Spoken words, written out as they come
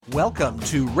Welcome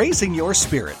to Raising Your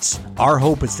Spirits. Our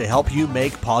hope is to help you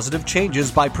make positive changes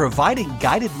by providing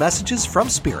guided messages from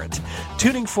Spirit.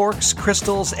 Tuning forks,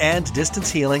 crystals, and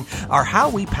distance healing are how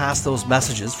we pass those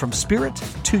messages from Spirit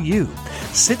to you.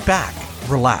 Sit back,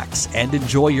 relax, and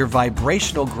enjoy your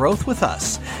vibrational growth with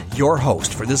us. Your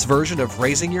host for this version of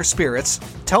Raising Your Spirits,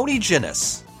 Tony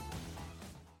Ginnis.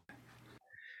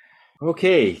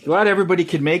 Okay, glad everybody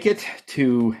could make it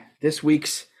to this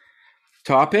week's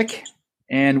topic.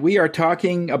 And we are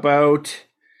talking about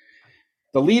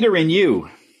the leader in you.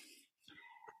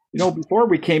 You know, before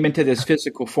we came into this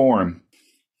physical form,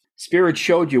 Spirit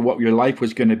showed you what your life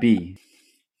was going to be.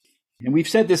 And we've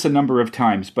said this a number of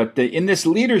times, but in this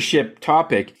leadership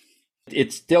topic,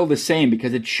 it's still the same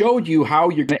because it showed you how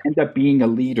you're going to end up being a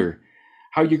leader,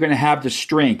 how you're going to have the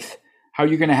strength, how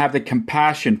you're going to have the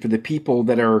compassion for the people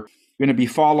that are going to be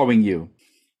following you,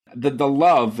 the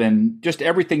love and just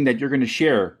everything that you're going to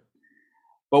share.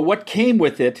 But what came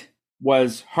with it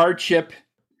was hardship,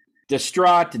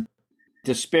 distraught,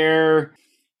 despair,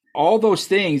 all those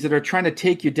things that are trying to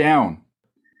take you down.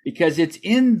 Because it's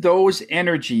in those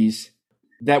energies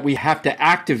that we have to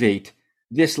activate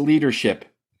this leadership.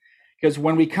 Because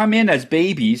when we come in as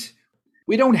babies,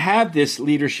 we don't have this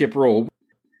leadership role.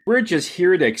 We're just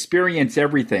here to experience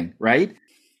everything, right?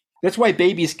 That's why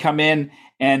babies come in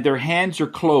and their hands are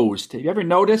closed. Have you ever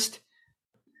noticed?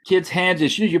 Kids' hands,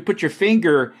 as soon as you put your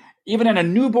finger, even on a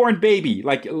newborn baby,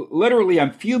 like literally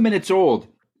a few minutes old,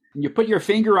 and you put your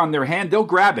finger on their hand, they'll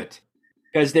grab it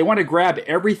because they want to grab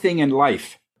everything in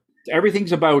life.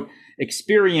 Everything's about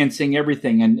experiencing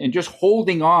everything and just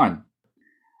holding on.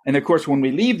 And of course, when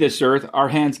we leave this earth, our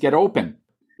hands get open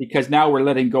because now we're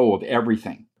letting go of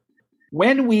everything.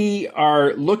 When we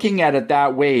are looking at it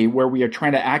that way, where we are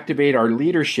trying to activate our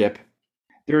leadership,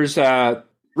 there's a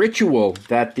ritual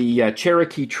that the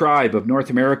Cherokee tribe of North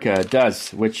America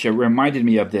does, which reminded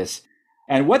me of this.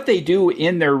 And what they do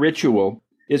in their ritual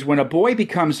is when a boy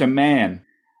becomes a man,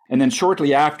 and then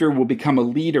shortly after will become a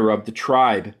leader of the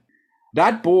tribe,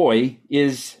 that boy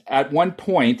is at one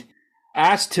point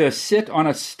asked to sit on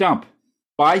a stump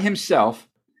by himself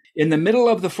in the middle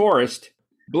of the forest,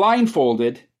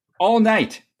 blindfolded, all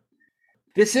night.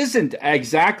 This isn't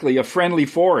exactly a friendly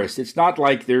forest. It's not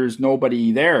like there's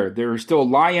nobody there. There are still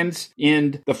lions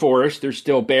in the forest. There's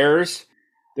still bears.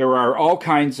 There are all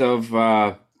kinds of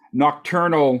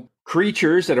nocturnal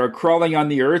creatures that are crawling on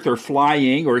the earth or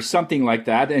flying or something like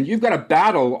that. And you've got to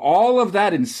battle all of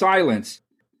that in silence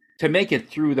to make it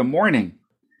through the morning.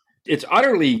 It's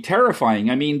utterly terrifying.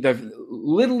 I mean, the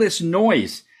littlest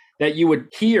noise that you would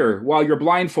hear while you're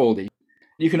blindfolded,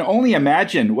 you can only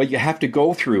imagine what you have to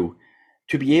go through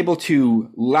to be able to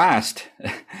last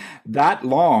that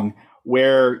long,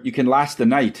 where you can last the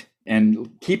night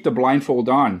and keep the blindfold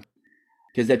on,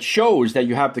 because that shows that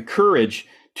you have the courage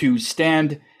to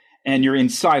stand and you're in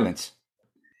silence.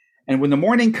 And when the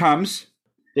morning comes,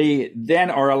 they then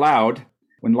are allowed,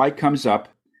 when light comes up,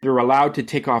 they're allowed to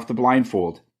take off the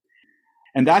blindfold.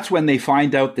 And that's when they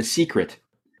find out the secret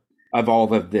of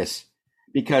all of this,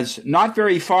 because not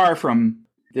very far from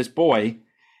this boy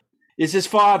is his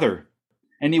father.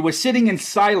 And he was sitting in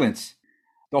silence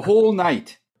the whole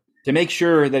night to make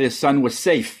sure that his son was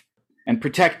safe and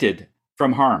protected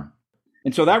from harm.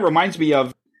 And so that reminds me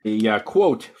of a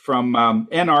quote from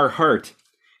N.R. Hart.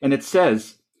 And it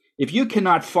says, "If you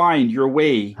cannot find your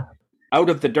way out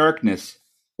of the darkness,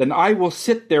 then I will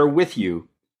sit there with you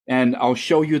and I'll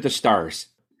show you the stars."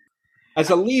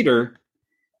 As a leader,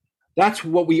 that's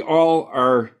what we all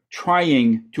are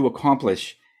trying to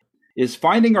accomplish, is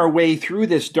finding our way through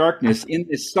this darkness in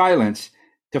this silence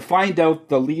to find out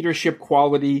the leadership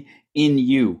quality in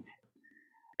you.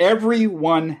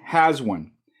 Everyone has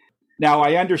one. Now,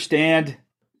 I understand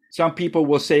some people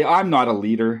will say, I'm not a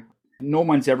leader. No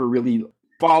one's ever really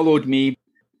followed me.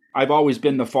 I've always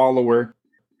been the follower.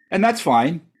 And that's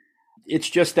fine. It's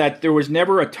just that there was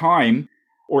never a time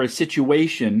or a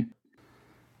situation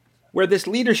where this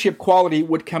leadership quality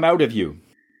would come out of you.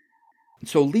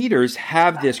 So leaders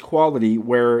have this quality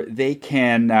where they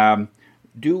can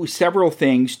do several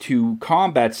things to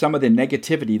combat some of the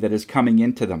negativity that is coming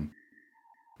into them.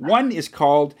 One is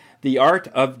called the art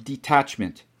of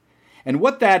detachment. And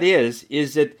what that is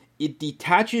that it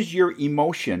detaches your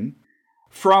emotion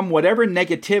from whatever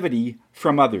negativity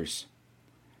from others.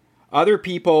 Other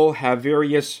people have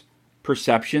various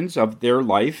perceptions of their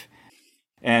life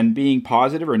and being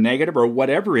positive or negative or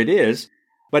whatever it is.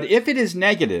 But if it is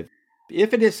negative,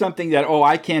 if it is something that, oh,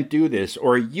 I can't do this,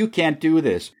 or you can't do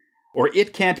this, or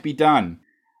it can't be done,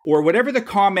 or whatever the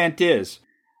comment is,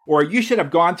 or you should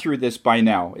have gone through this by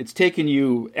now. It's taken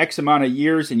you X amount of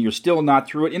years and you're still not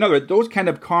through it. In other words, those kind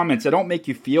of comments that don't make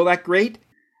you feel that great.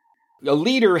 A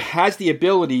leader has the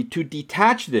ability to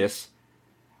detach this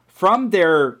from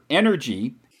their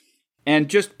energy and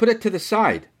just put it to the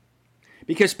side.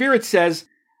 Because Spirit says,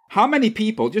 how many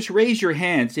people, just raise your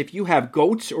hands if you have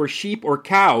goats or sheep or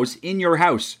cows in your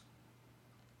house?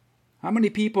 How many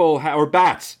people, or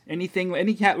bats, any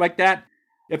cat like that?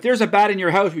 If there's a bat in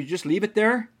your house, would you just leave it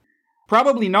there?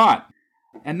 Probably not.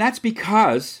 And that's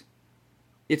because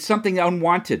it's something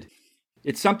unwanted.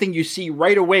 It's something you see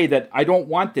right away that I don't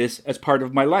want this as part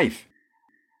of my life.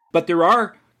 But there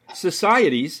are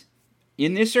societies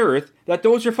in this earth that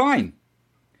those are fine.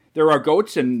 There are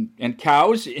goats and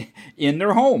cows in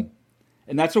their home.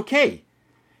 And that's okay.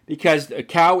 Because a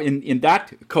cow in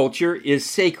that culture is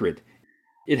sacred.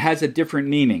 It has a different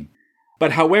meaning.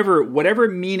 But however, whatever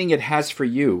meaning it has for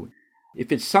you, if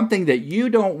it's something that you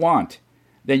don't want,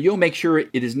 then you'll make sure it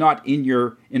is not in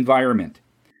your environment.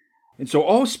 And so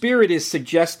all Spirit is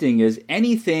suggesting is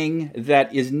anything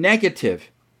that is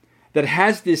negative, that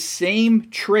has this same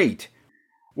trait,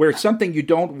 where it's something you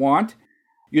don't want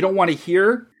to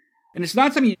hear, and it's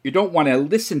not something you don't want to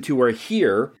listen to or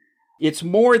hear, it's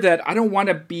more that I don't want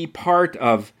to be part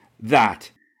of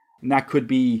that. And that could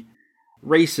be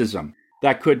racism,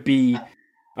 that could be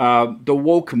the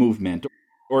woke movement,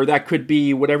 or that could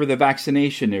be whatever the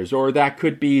vaccination is, or that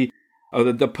could be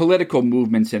the political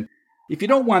movements. And if you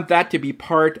don't want that to be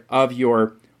part of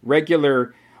your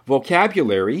regular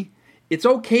vocabulary, it's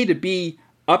okay to be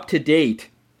up to date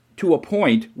to a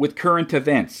point with current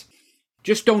events.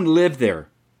 Just don't live there.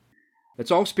 That's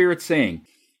all Spirit's saying.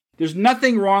 There's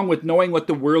nothing wrong with knowing what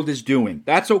the world is doing.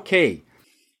 That's okay.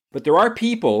 But there are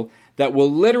people that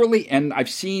will literally, and I've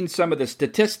seen some of the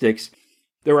statistics,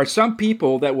 there are some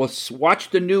people that will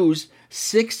watch the news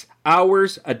 6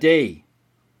 hours a day.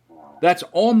 That's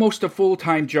almost a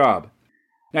full-time job.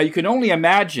 Now, you can only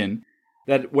imagine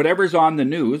that whatever's on the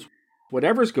news,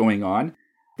 whatever's going on,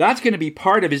 that's going to be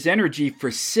part of his energy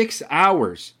for 6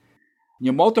 hours.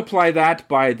 You multiply that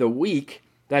by the week,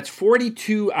 that's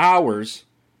 42 hours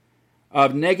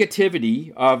of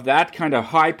negativity, of that kind of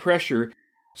high pressure.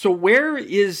 So where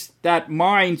is that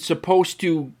mind supposed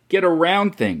to get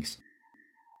around things?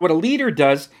 What a leader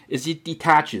does is it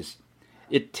detaches.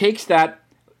 It takes that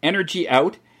energy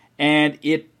out and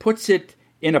it puts it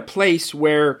in a place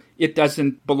where it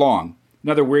doesn't belong. In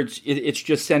other words, it's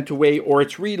just sent away or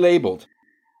it's relabeled.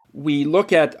 We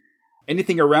look at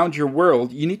anything around your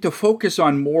world, you need to focus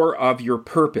on more of your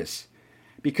purpose.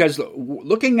 Because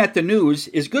looking at the news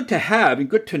is good to have and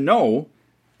good to know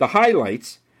the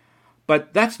highlights,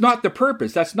 but that's not the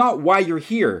purpose. That's not why you're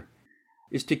here,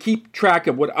 is to keep track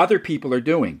of what other people are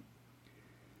doing.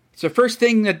 It's the first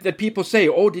thing that people say,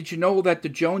 oh, did you know that the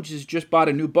Joneses just bought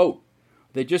a new boat?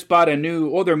 They just bought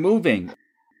they're moving.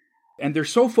 And they're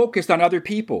so focused on other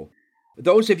people.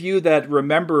 Those of you that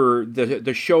remember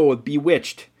the show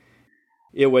Bewitched,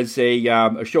 it was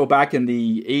a show back in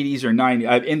the 80s or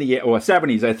 90s, in the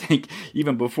 70s, I think,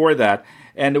 even before that.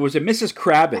 And it was a Mrs.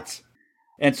 Kravitz.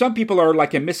 And some people are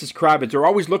like a Mrs. Kravitz. They're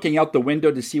always looking out the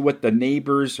window to see what the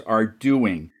neighbors are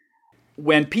doing.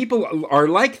 When people are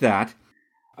like that,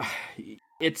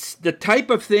 it's the type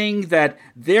of thing that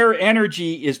their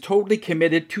energy is totally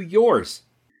committed to yours.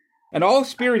 And all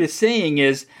Spirit is saying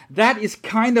is that is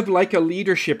kind of like a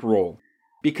leadership role,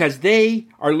 because they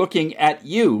are looking at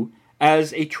you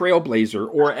as a trailblazer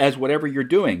or as whatever you're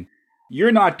doing.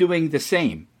 You're not doing the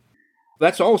same.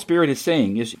 That's all Spirit is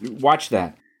saying, is watch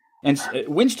that. And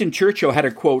Winston Churchill had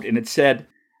a quote, and it said,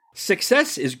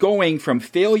 "Success is going from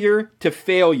failure to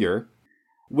failure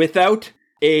without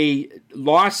a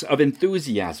loss of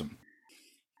enthusiasm."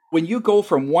 When you go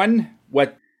from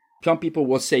what some people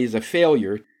will say is a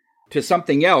failure, to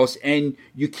something else, and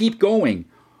you keep going,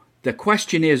 the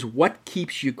question is, what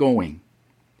keeps you going?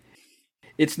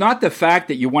 It's not the fact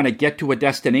that you want to get to a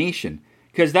destination,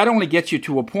 because that only gets you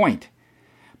to a point.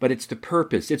 But it's the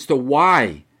purpose, it's the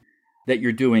why that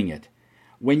you're doing it.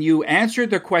 When you answer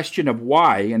the question of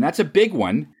why, and that's a big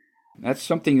one, that's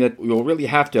something that you'll really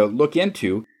have to look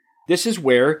into, this is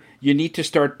where you need to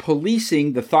start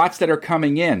policing the thoughts that are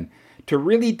coming in to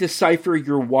really decipher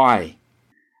your why.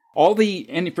 All the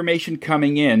information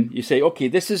coming in, you say, okay,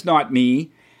 this is not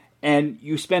me, and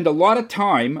you spend a lot of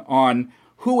time on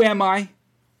who am I,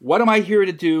 what am I here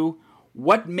to do,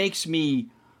 what makes me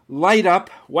light up,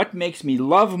 what makes me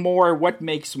love more, what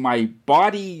makes my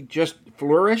body just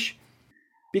flourish.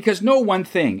 Because know one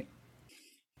thing,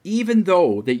 even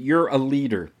though that you're a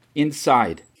leader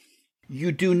inside,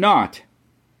 you do not,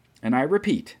 and I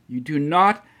repeat, you do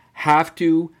not have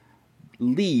to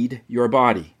lead your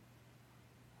body.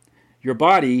 Your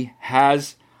body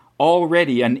has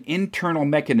already an internal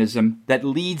mechanism that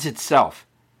leads itself.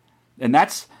 And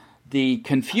that's the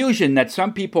confusion that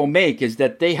some people make, is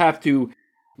that they have to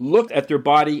look at their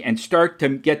body and start to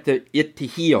get it to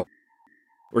heal,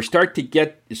 or start to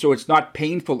get so it's not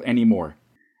painful anymore.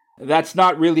 That's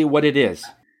not really what it is.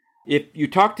 If you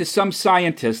talk to some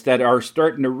scientists that are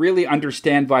starting to really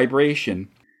understand vibration,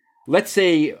 let's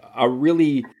say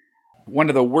one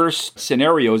of the worst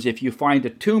scenarios, if you find a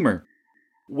tumor,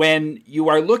 when you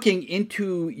are looking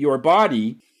into your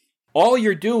body, all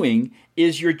you're doing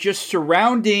is you're just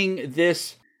surrounding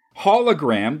this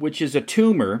hologram, which is a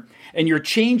tumor, and you're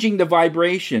changing the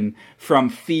vibration from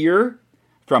fear,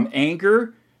 from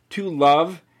anger, to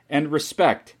love and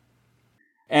respect.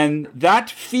 And that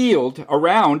field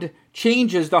around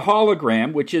changes the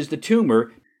hologram, which is the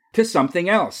tumor, to something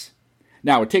else.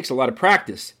 Now, it takes a lot of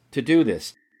practice to do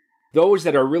this. Those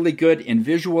that are really good in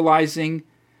visualizing,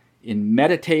 in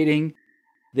meditating,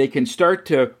 they can start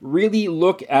to really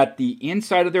look at the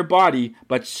inside of their body,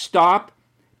 but stop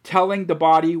telling the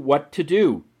body what to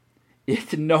do.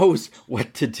 It knows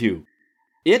what to do.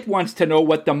 It wants to know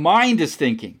what the mind is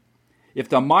thinking. If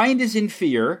the mind is in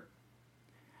fear,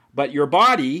 but your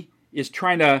body is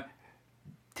trying to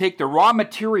take the raw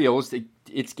materials that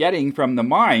it's getting from the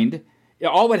mind,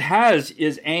 all it has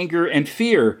is anger and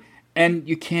fear, and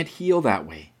you can't heal that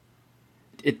way.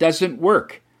 It doesn't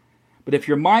work. But if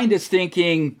your mind is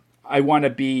thinking, I want to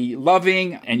be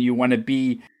loving, and you want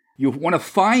to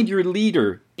find your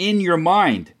leader in your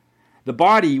mind, the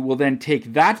body will then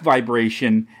take that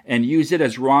vibration and use it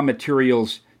as raw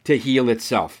materials to heal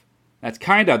itself. That's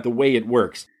kind of the way it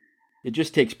works. It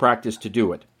just takes practice to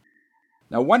do it.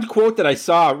 Now, one quote that I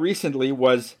saw recently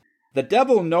was, "The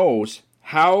devil knows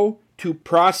how to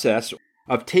process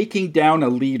of taking down a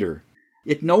leader.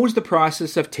 It knows the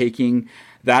process of taking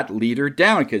that leader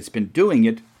down because it's been doing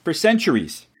it for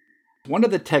centuries." One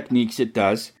of the techniques it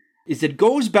does is it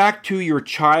goes back to your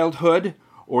childhood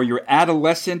or your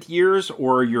adolescent years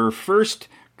or your first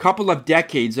couple of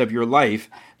decades of your life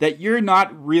that you're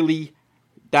not really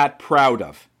that proud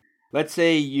of. Let's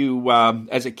say you,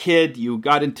 as a kid, you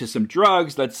got into some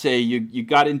drugs. Let's say you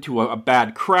got into a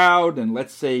bad crowd. And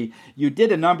let's say you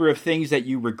did a number of things that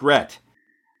you regret.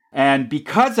 And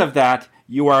because of that,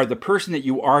 you are the person that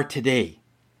you are today.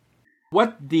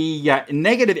 What the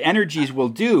negative energies will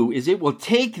do is it will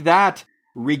take that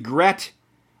regret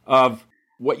of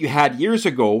what you had years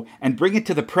ago and bring it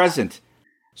to the present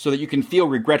so that you can feel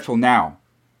regretful now.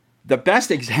 The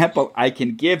best example I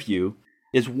can give you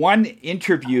is one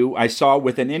interview I saw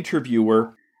with an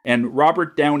interviewer and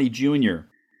Robert Downey Jr.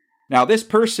 Now, this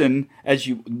person, as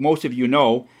most of you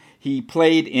know, he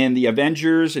played in the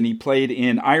Avengers and he played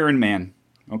in Iron Man.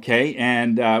 Okay,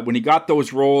 and when he got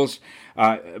those roles,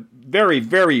 very,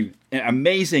 very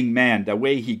amazing man, the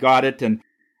way he got it and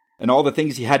all the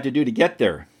things he had to do to get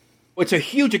there. It's a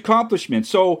huge accomplishment.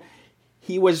 So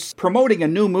he was promoting a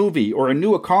new movie or a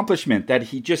new accomplishment that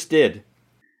he just did.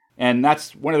 And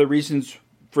that's one of the reasons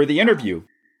for the interview.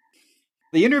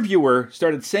 The interviewer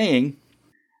started saying,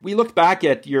 "We looked back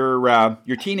at your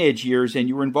teenage years and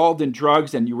you were involved in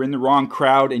drugs and you were in the wrong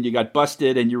crowd and you got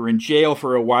busted and you were in jail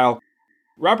for a while."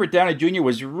 Robert Downey Jr.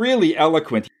 was really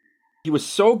eloquent. He was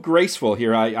so graceful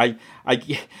here.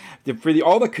 For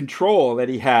all the control that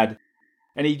he had.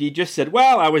 And he just said,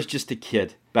 "Well, I was just a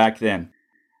kid back then."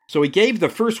 So he gave the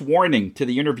first warning to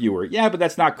the interviewer. "Yeah, but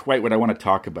that's not quite what I want to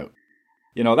talk about.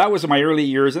 You know, that was in my early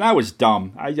years and I was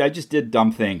dumb. I just did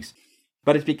dumb things.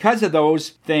 But it's because of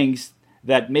those things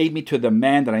that made me to the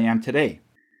man that I am today."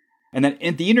 And then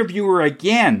the interviewer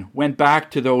again went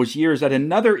back to those years at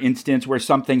another instance where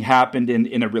something happened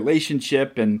in a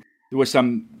relationship and there was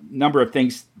some number of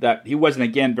things that he wasn't,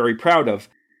 again, very proud of.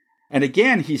 And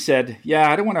again, he said, "Yeah,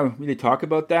 I don't want to really talk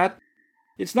about that.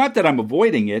 It's not that I'm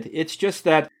avoiding it. It's just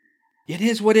that it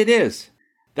is what it is.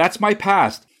 That's my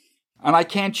past, and I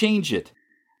can't change it.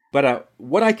 But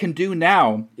what I can do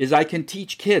now is I can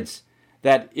teach kids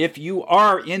that if you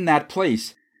are in that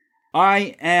place,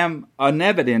 I am an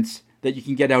evidence that you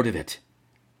can get out of it.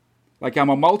 Like I'm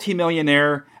a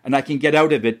multimillionaire and I can get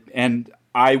out of it. And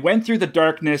I went through the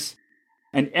darkness."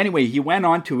 And anyway, he went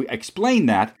on to explain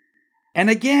that. And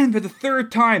again, for the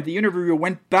third time, the interviewer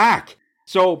went back.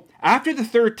 So after the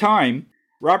third time,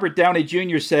 Robert Downey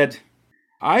Jr. said,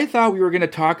 "I thought we were going to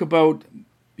talk about,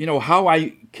 how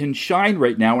I can shine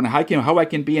right now and how I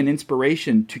can be an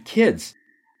inspiration to kids.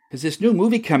 Because this new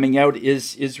movie coming out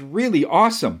is really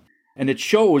awesome. And it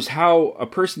shows how a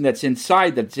person that's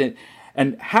inside,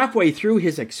 and halfway through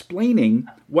his explaining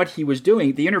what he was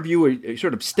doing, the interviewer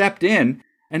sort of stepped in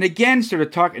And again,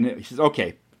 started talking. And he says,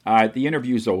 okay, the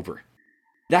interview's over.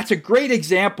 That's a great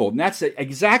example. And that's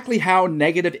exactly how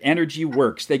negative energy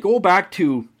works. They go back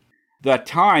to the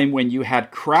time when you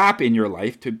had crap in your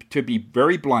life, to be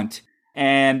very blunt,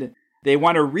 and they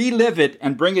want to relive it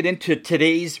and bring it into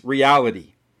today's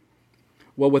reality.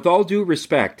 Well, with all due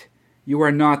respect, you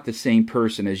are not the same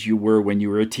person as you were when you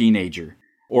were a teenager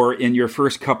or in your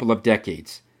first couple of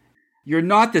decades. You're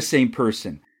not the same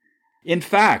person. In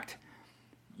fact,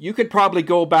 you could probably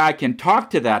go back and talk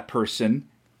to that person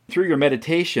through your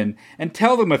meditation and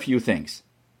tell them a few things.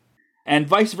 And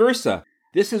vice versa.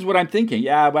 This is what I'm thinking.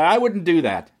 Yeah, but I wouldn't do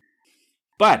that.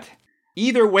 But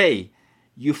either way,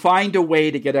 you find a way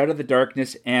to get out of the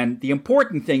darkness. And the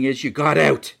important thing is you got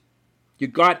out. You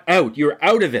got out. You're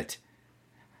out of it.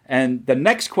 And the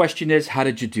next question is, how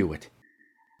did you do it?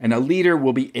 And a leader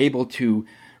will be able to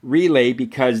relay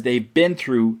because they've been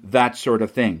through that sort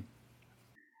of thing.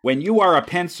 When you are a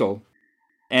pencil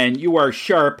and you are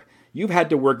sharp, you've had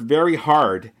to work very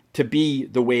hard to be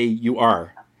the way you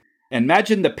are.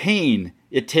 Imagine the pain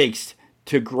it takes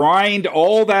to grind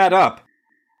all that up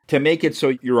to make it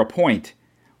so you're a point,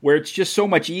 where it's just so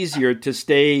much easier to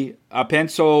stay a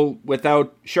pencil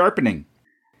without sharpening.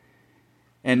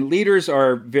 And leaders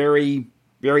are very,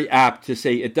 very apt to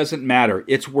say, it doesn't matter,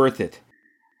 it's worth it,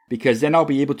 because then I'll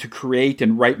be able to create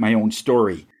and write my own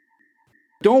story.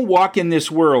 Don't walk in this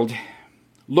world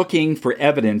looking for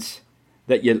evidence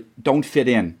that you don't fit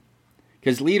in,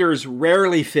 because leaders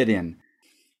rarely fit in.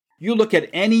 You look at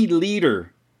any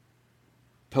leader,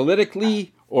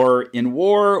 politically or in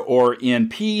war or in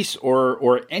peace,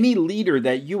 or any leader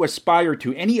that you aspire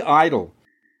to, any idol,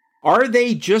 are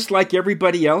they just like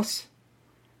everybody else?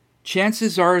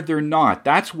 Chances are they're not.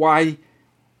 That's why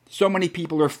so many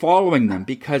people are following them,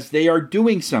 because they are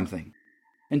doing something.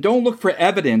 And don't look for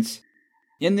evidence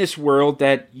in this world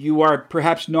that you are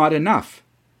perhaps not enough,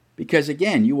 because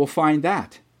again, you will find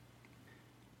that.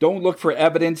 Don't look for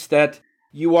evidence that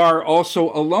you are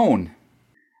also alone,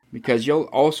 because you'll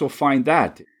also find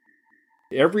that.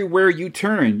 Everywhere you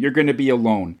turn, you're going to be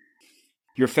alone.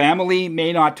 Your family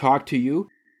may not talk to you.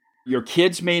 Your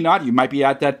kids may not. You might be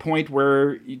at that point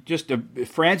where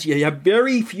friends, you have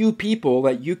very few people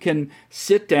that you can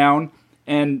sit down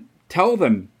and tell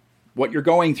them what you're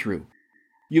going through.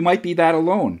 You might be that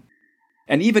alone.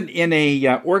 And even in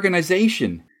a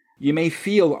organization, you may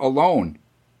feel alone.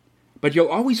 But you'll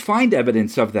always find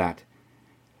evidence of that.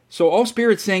 So all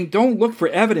Spirit's saying, don't look for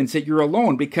evidence that you're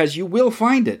alone, because you will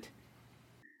find it.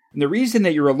 And the reason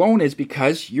that you're alone is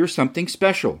because you're something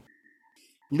special.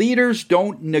 Leaders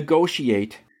don't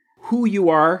negotiate who you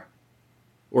are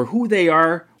or who they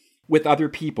are with other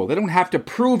people. They don't have to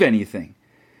prove anything.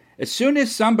 As soon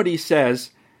as somebody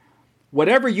says,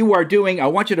 whatever you are doing, I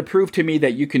want you to prove to me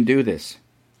that you can do this,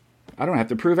 I don't have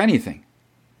to prove anything.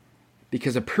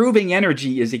 Because approving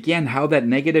energy is, again, how that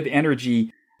negative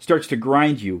energy starts to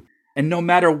grind you. And no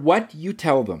matter what you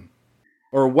tell them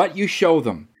or what you show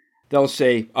them, they'll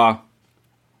say,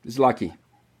 it's lucky.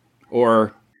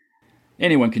 Or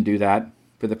anyone can do that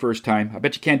for the first time. I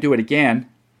bet you can't do it again.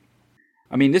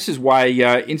 I mean, this is why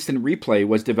instant replay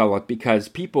was developed, because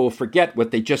people forget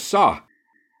what they just saw.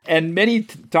 And many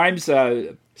times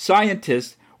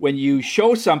scientists, when you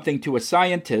show something to a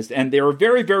scientist, and they're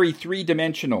very, very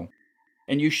three-dimensional,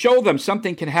 and you show them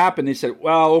something can happen, they say,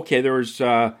 well, okay,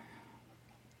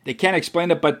 they can't explain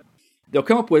it, but they'll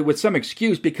come up with some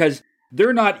excuse, because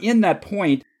they're not in that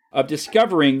point of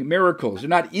discovering miracles. They're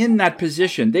not in that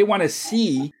position. They want to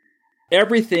see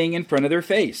everything in front of their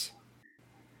face.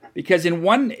 Because in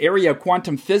one area of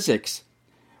quantum physics,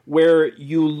 where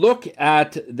you look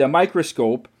at the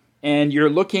microscope and you're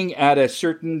looking at a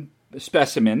certain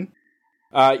specimen,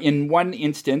 in one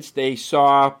instance, they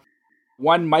saw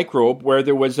one microbe where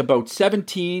there was about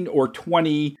 17 or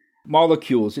 20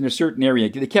 molecules in a certain area.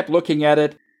 They kept looking at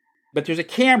it, but there's a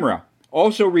camera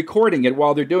also recording it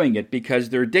while they're doing it, because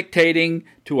they're dictating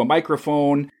to a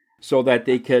microphone so that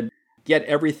they could get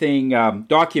everything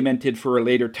documented for a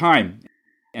later time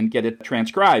and get it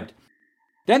transcribed.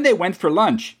 Then they went for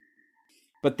lunch,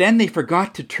 but then they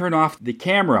forgot to turn off the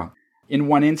camera in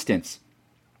one instance.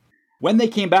 When they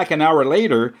came back an hour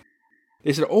later,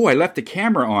 they said, I left the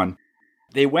camera on.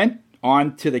 They went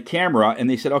on to the camera and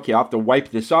they said, okay, I'll have to wipe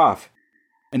this off.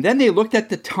 And then they looked at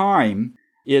the time,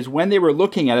 is when they were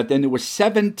looking at it, then there was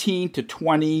 17 to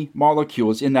 20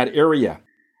 molecules in that area.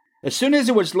 As soon as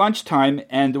it was lunchtime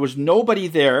and there was nobody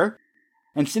there,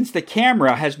 and since the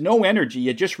camera has no energy,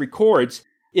 it just records,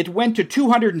 it went to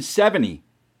 270.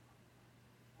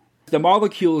 The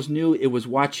molecules knew it was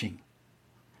watching,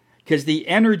 because the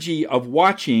energy of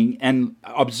watching and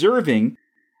observing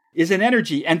is an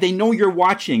energy, and they know you're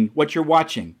watching what you're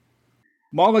watching.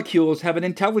 Molecules have an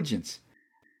intelligence.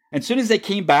 And as soon as they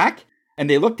came back and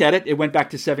they looked at it, it went back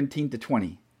to 17 to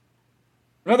 20.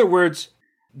 In other words,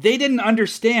 they didn't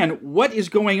understand what is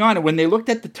going on. And when they looked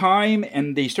at the time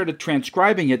and they started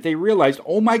transcribing it, they realized,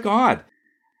 oh my God,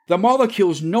 the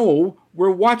molecules know we're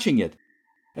watching it.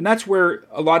 And that's where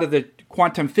a lot of the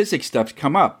quantum physics stuff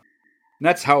come up. And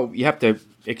that's how you have to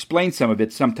explain some of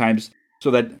it sometimes,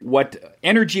 so that what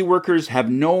energy workers have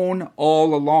known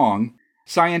all along,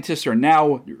 scientists are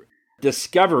now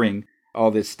discovering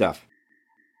all this stuff.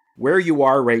 Where you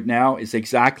are right now is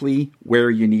exactly where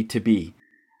you need to be.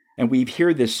 And we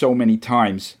hear this so many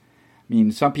times. I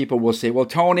mean, some people will say, well,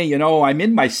 Tony, I'm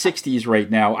in my 60s right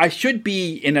now. I should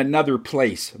be in another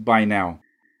place by now.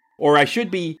 Or I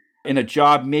should be in a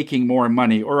job making more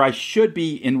money. Or I should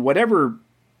be in whatever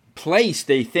place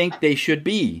they think they should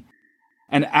be.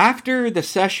 And after the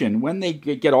session, when they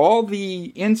get all the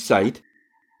insight,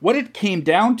 what it came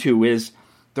down to is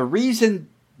the reason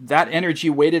that energy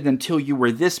waited until you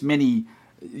were this many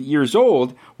years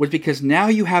old was because now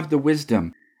you have the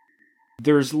wisdom.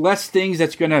 There's less things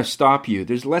that's going to stop you.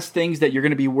 There's less things that you're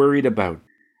going to be worried about.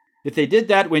 If they did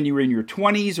that when you were in your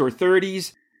 20s or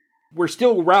 30s, we're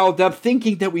still riled up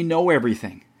thinking that we know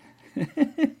everything.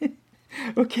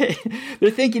 Okay,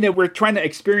 they're thinking that we're trying to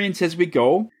experience as we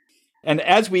go. And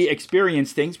as we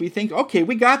experience things, we think, okay,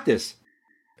 we got this.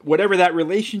 Whatever that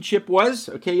relationship was,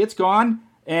 okay, it's gone,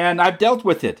 and I've dealt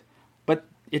with it. But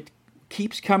it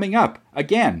keeps coming up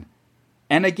again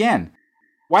and again.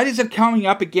 Why is it coming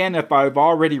up again if I've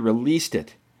already released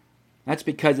it? That's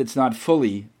because it's not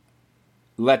fully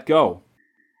let go.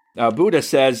 Buddha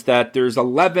says that there's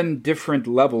 11 different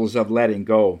levels of letting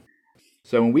go.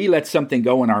 So when we let something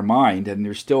go in our mind, and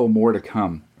there's still more to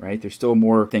come, right? There's still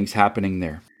more things happening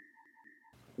there.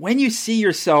 When you see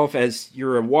yourself as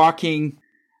you're walking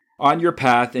on your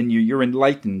path and you're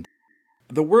enlightened,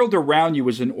 the world around you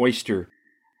is an oyster.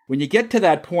 When you get to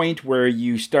that point where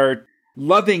you start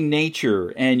loving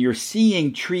nature and you're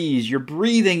seeing trees, you're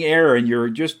breathing air, and you're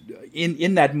just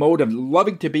in that mode of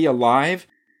loving to be alive,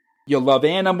 you love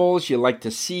animals, you like to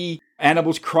see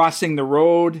animals crossing the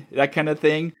road, that kind of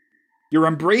thing. You're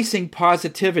embracing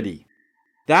positivity.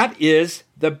 That is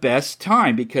the best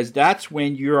time, because that's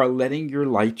when you are letting your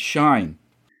light shine.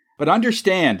 But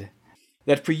understand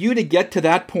that for you to get to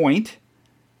that point,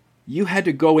 you had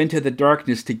to go into the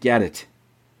darkness to get it.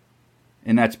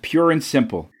 And that's pure and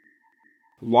simple.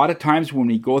 A lot of times when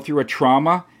we go through a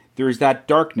trauma, there's that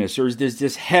darkness, or there's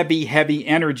this heavy, heavy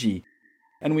energy.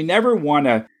 And we never want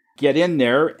to get in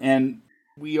there, and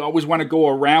we always want to go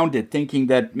around it thinking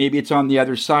that maybe it's on the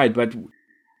other side. But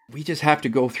we just have to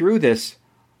go through this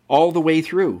all the way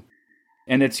through.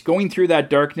 And it's going through that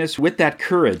darkness with that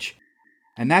courage.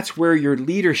 And that's where your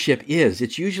leadership is.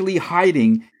 It's usually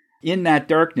hiding in that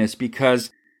darkness,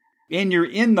 because when you're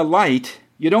in the light,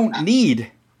 you don't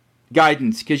need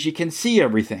guidance because you can see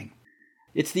everything.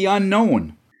 It's the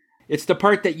unknown. It's the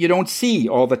part that you don't see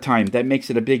all the time that makes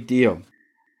it a big deal.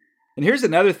 And here's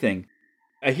another thing.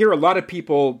 I hear a lot of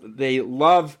people, they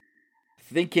love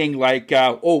thinking like,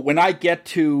 when I get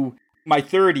to my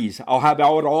 30s, I'll have it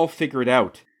all figured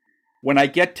out. When I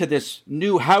get to this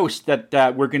new house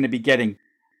that we're going to be getting,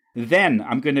 then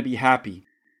I'm going to be happy.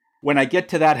 When I get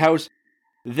to that house,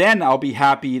 then I'll be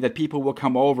happy that people will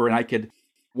come over and I could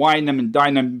wine them and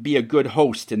dine them and be a good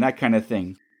host and that kind of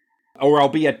thing. Or I'll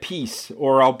be at peace,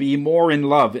 or I'll be more in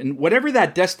love. And whatever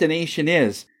that destination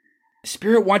is,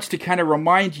 Spirit wants to kind of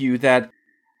remind you that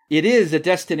it is a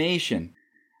destination.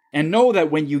 And know that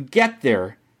when you get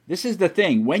there, this is the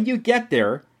thing, when you get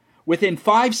there, within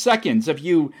 5 seconds of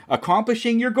you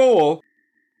accomplishing your goal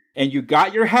and you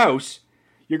got your house,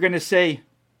 you're going to say,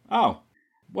 oh,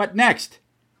 what next?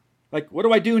 Like, what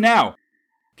do I do now?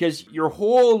 Because your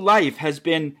whole life has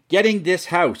been getting this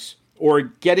house or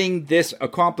getting this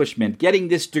accomplishment, getting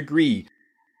this degree,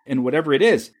 and whatever it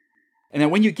is. And then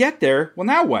when you get there, well,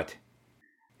 now what?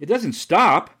 It doesn't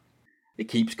stop. It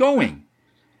keeps going.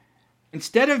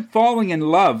 Instead of falling in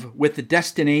love with the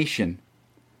destination,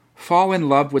 fall in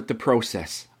love with the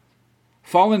process.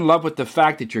 Fall in love with the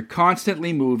fact that you're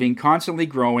constantly moving, constantly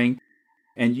growing,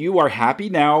 and you are happy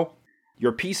now,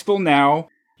 you're peaceful now,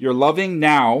 you're loving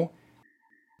now.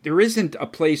 There isn't a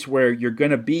place where you're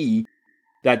going to be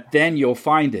that then you'll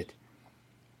find it.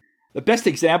 The best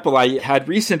example I had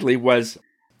recently was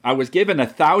I was given a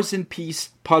 1,000-piece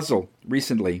puzzle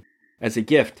recently as a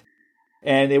gift.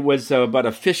 And it was about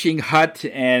a fishing hut,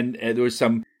 and there was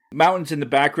some mountains in the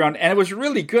background, and it was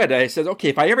really good. I said, okay,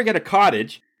 if I ever get a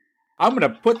cottage, I'm going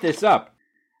to put this up.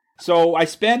 So I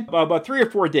spent about 3 or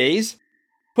 4 days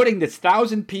putting this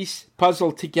 1,000-piece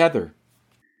puzzle together.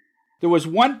 There was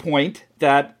one point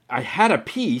that I had a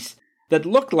piece that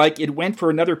looked like it went for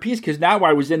another piece because now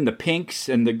I was in the pinks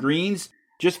and the greens,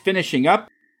 just finishing up.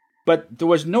 But there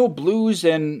was no blues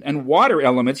and water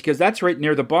elements because that's right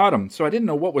near the bottom. So I didn't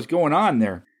know what was going on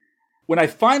there. When I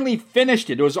finally finished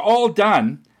it, it was all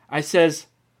done. I says,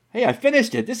 hey, I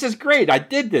finished it. This is great. I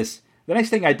did this. The next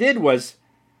thing I did was,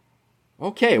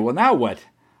 okay, well, now what?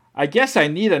 I guess I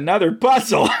need another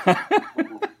puzzle.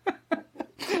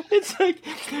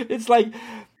 It's like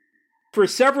for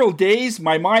several days,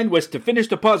 my mind was to finish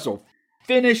the puzzle.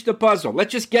 Finish the puzzle.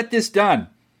 Let's just get this done.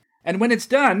 And when it's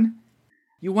done,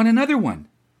 you want another one.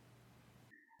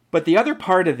 But the other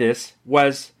part of this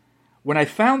was when I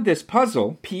found this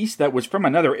puzzle piece that was from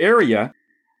another area,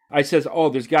 I says, oh,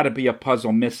 there's got to be a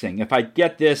puzzle missing. If I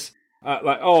get this,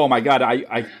 oh my God,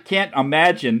 I can't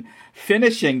imagine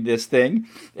finishing this thing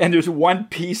and there's one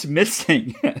piece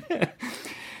missing.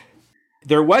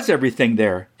 There was everything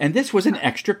there, and this was an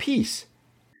extra piece.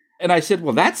 And I said,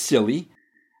 well, that's silly.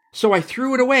 So I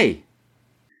threw it away.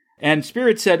 And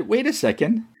Spirit said, wait a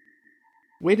second.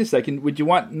 Would you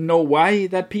want to know why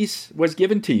that piece was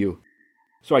given to you?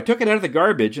 So I took it out of the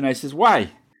garbage, and I says,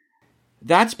 why?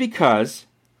 That's because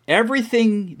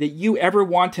everything that you ever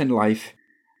want in life,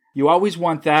 you always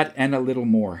want that and a little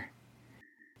more.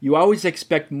 You always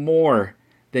expect more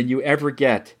than you ever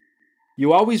get.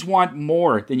 You always want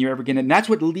more than you're ever going to. And that's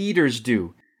what leaders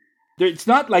do. It's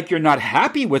not like you're not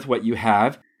happy with what you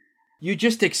have. You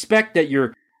just expect that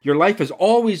your life is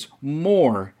always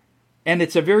more. And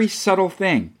it's a very subtle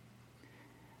thing.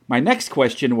 My next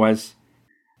question was,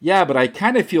 yeah, but I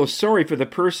kind of feel sorry for the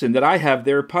person that I have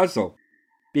their puzzle.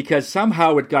 Because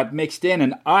somehow it got mixed in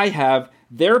and I have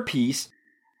their piece.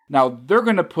 Now they're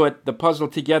going to put the puzzle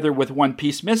together with one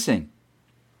piece missing.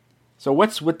 So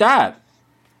what's with that?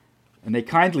 And they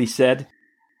kindly said,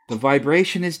 the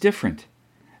vibration is different.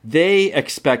 They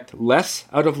expect less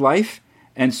out of life,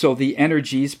 and so the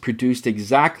energies produced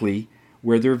exactly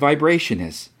where their vibration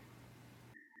is.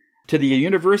 To the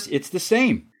universe, it's the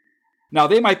same. Now,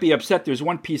 they might be upset there's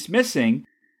one piece missing,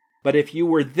 but if you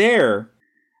were there,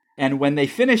 and when they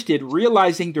finished it,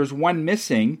 realizing there's one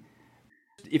missing,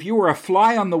 if you were a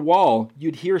fly on the wall,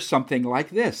 you'd hear something like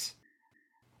this.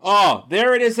 Oh,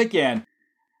 there it is again.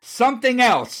 Something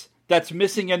else that's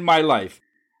missing in my life.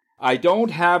 I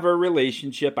don't have a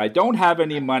relationship. I don't have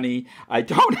any money. I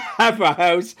don't have a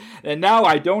house. And now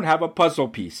I don't have a puzzle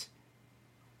piece.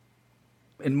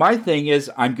 And my thing is,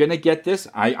 I'm going to get this.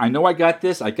 I know I got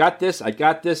this. I got this.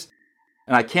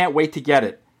 And I can't wait to get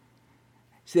it.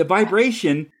 See, the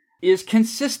vibration is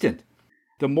consistent.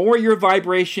 The more your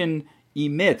vibration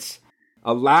emits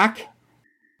a lack,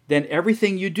 then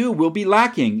everything you do will be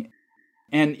lacking.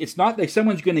 And it's not like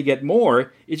someone's going to get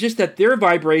more. It's just that their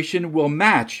vibration will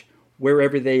match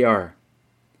wherever they are.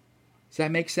 Does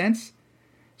that make sense?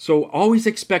 So always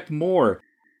expect more.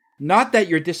 Not that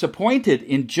you're disappointed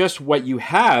in just what you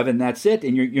have and that's it,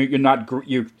 and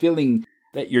you're feeling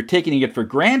that you're taking it for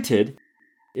granted.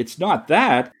 It's not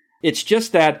that. It's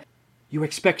just that you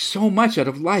expect so much out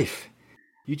of life.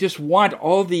 You just want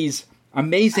all these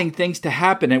amazing things to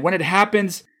happen. And when it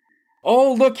happens,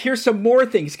 oh, look, here's some more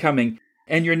things coming.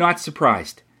 And you're not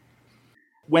surprised.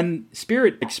 When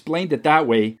Spirit explained it that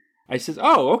way, I said,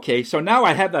 oh, okay, so now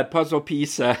I have that puzzle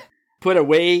piece put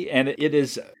away, and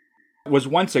it was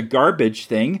once a garbage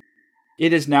thing.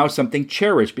 It is now something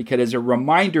cherished because it's a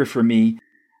reminder for me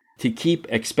to keep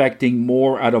expecting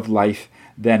more out of life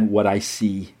than what I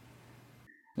see.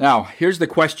 Now, here's the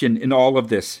question in all of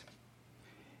this,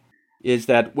 is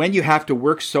that when you have to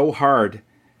work so hard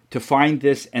to find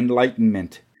this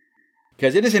enlightenment,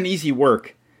 because it isn't easy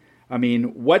work. I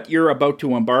mean, what you're about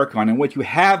to embark on and what you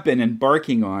have been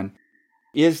embarking on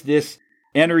is this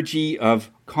energy of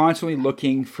constantly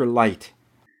looking for light,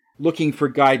 looking for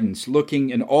guidance,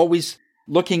 always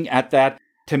looking at that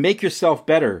to make yourself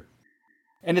better.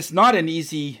 And it's not an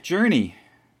easy journey.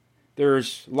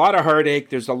 There's a lot of heartache.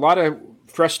 There's a lot of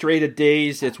frustrated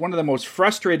days. It's one of the most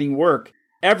frustrating work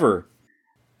ever.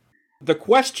 The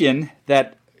question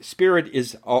that Spirit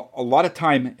is a lot of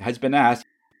time has been asked,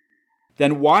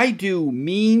 then why do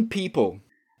mean people,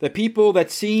 the people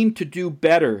that seem to do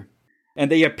better,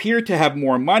 and they appear to have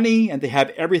more money, and they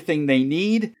have everything they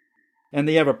need, and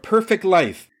they have a perfect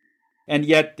life, and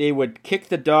yet they would kick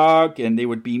the dog, and they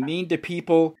would be mean to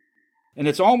people, and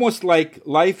it's almost like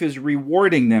life is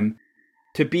rewarding them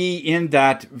to be in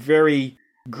that very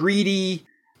greedy,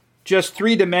 just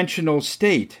three-dimensional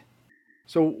state.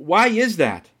 So why is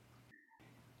that?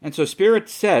 And so Spirit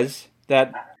says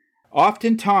that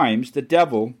oftentimes the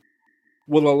devil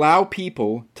will allow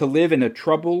people to live in a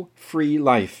trouble-free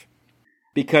life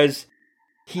because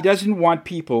he doesn't want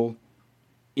people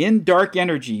in dark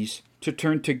energies to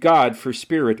turn to God for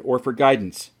spirit or for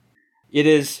guidance. It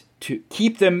is to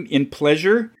keep them in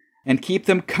pleasure and keep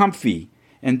them comfy,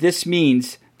 and this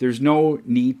means there's no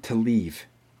need to leave.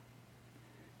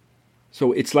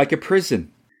 So it's like a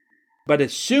prison. But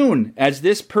as soon as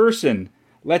this person,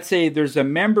 let's say there's a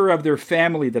member of their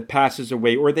family that passes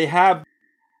away, or they have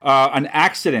an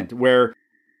accident where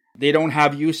they don't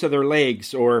have use of their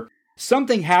legs, or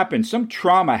something happens, some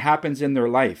trauma happens in their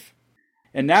life,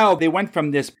 and now they went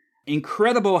from this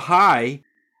incredible high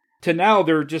to now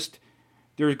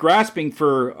they're grasping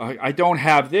for, I don't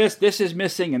have this is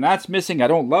missing, and that's missing, I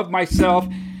don't love myself.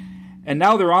 And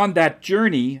now they're on that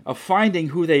journey of finding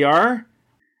who they are.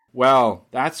 Well,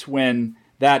 that's when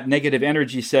that negative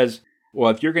energy says, well,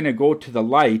 if you're going to go to the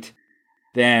light,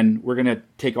 then we're going to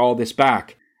take all this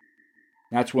back.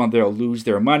 That's when they'll lose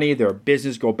their money, their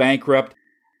business go bankrupt,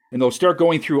 and they'll start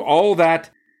going through all that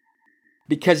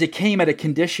because it came at a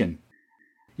condition.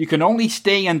 You can only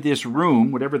stay in this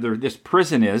room, whatever this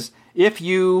prison is, if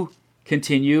you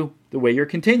continue the way you're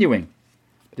continuing.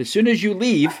 But as soon as you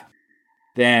leave,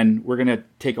 then we're going to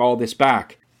take all this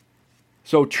back.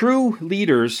 So true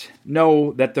leaders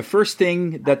know that the first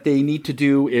thing that they need to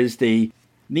do is they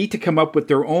need to come up with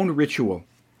their own ritual.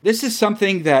 This is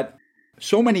something that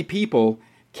so many people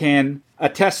can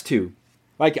attest to.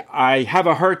 Like, I have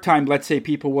a hard time, let's say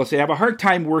people will say, I have a hard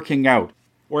time working out,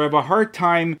 or I have a hard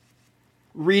time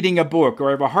reading a book, or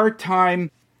I have a hard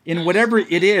time in whatever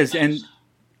it is, and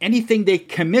anything they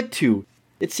commit to,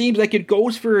 it seems like it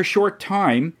goes for a short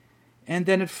time, and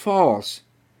then it falls.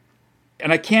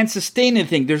 And I can't sustain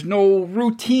anything. There's no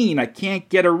routine. I can't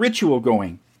get a ritual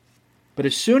going. But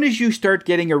as soon as you start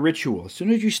getting a ritual, as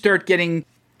soon as you start getting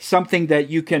something that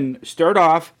you can start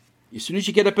off, as soon as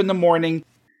you get up in the morning,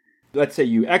 let's say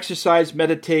you exercise,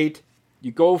 meditate,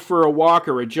 you go for a walk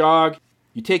or a jog,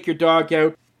 you take your dog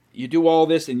out, you do all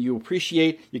this and you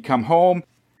appreciate, you come home,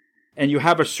 and you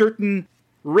have a certain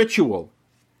ritual,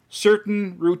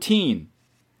 certain routine.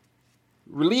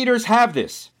 Leaders have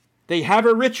this. They have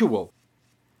a ritual.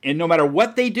 And no matter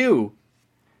what they do,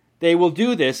 they will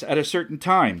do this at a certain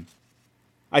time.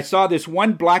 I saw this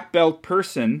one black belt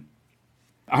person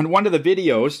on one of the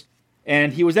videos,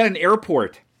 and he was at an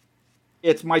airport.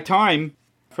 It's my time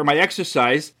for my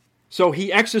exercise. So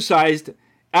he exercised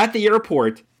at the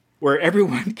airport where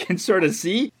everyone can sort of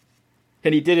see.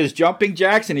 And he did his jumping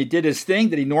jacks and he did his thing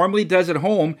that he normally does at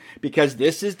home because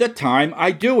this is the time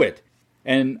I do it.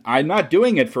 And I'm not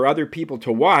doing it for other people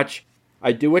to watch.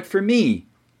 I do it for me.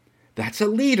 That's a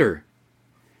leader.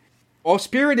 All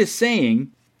Spirit is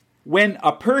saying, when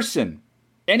a person,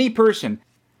 any person,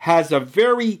 has a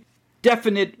very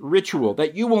definite ritual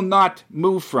that you will not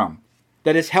move from,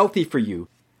 that is healthy for you,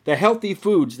 the healthy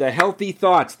foods, the healthy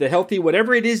thoughts, the healthy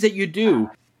whatever it is that you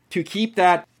do to keep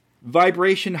that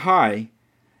vibration high,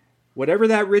 whatever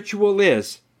that ritual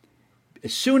is,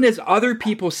 as soon as other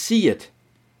people see it,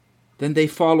 then they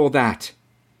follow that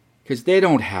because they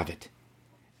don't have it.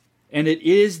 And it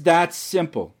is that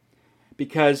simple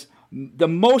because the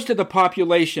most of the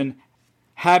population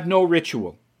have no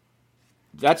ritual.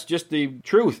 That's just the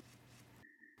truth.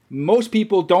 Most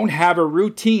people don't have a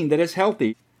routine that is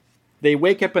healthy. They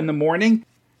wake up in the morning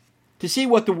to see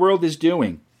what the world is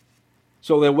doing.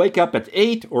 So they wake up at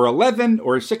 8 or 11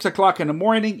 or 6 o'clock in the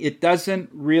morning. It doesn't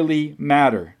really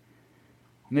matter.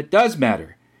 And it does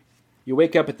matter. You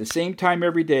wake up at the same time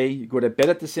every day. You go to bed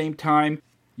at the same time.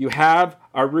 You have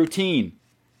a routine.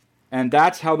 And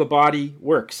that's how the body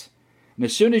works. And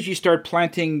as soon as you start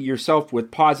planting yourself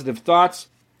with positive thoughts,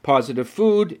 positive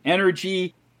food,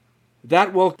 energy,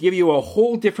 that will give you a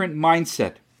whole different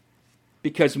mindset.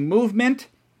 Because movement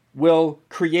will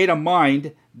create a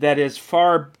mind that is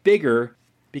far bigger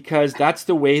because that's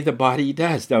the way the body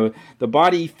does. The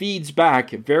body feeds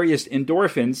back various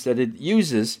endorphins that it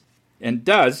uses and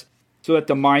does so that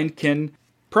the mind can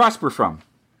prosper from.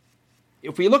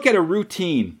 If we look at a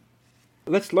routine,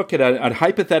 let's look at a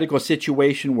hypothetical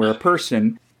situation where a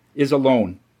person is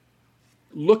alone,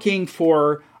 looking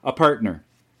for a partner.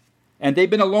 And they've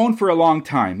been alone for a long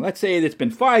time. Let's say it's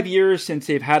been 5 years since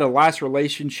they've had a last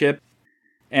relationship,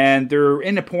 and they're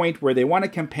in a point where they want a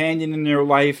companion in their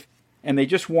life, and they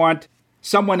just want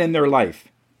someone in their life.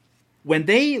 When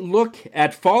they look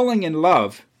at falling in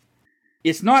love,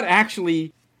 it's not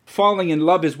actually falling in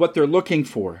love is what they're looking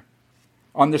for.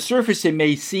 On the surface, it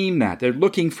may seem that they're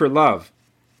looking for love.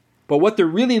 But what they're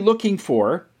really looking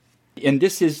for, and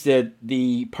this is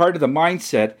the part of the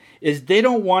mindset, is they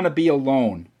don't want to be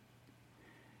alone.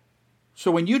 So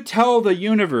when you tell the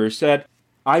universe that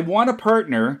I want a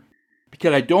partner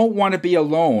because I don't want to be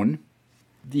alone,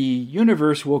 the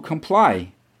universe will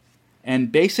comply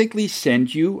and basically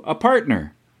send you a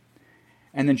partner.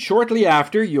 And then shortly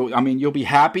after, you'll be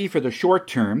happy for the short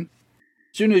term.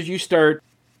 As soon as you start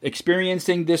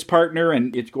experiencing this partner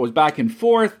and it goes back and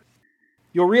forth,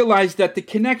 you'll realize that the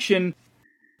connection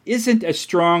isn't as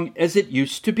strong as it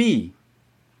used to be.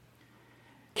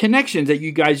 Connections that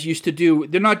you guys used to do,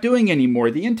 they're not doing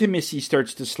anymore. The intimacy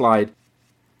starts to slide.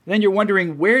 Then you're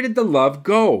wondering, where did the love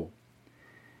go?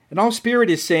 And all Spirit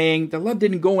is saying, the love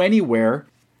didn't go anywhere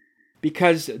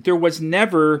because there was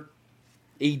never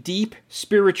a deep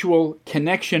spiritual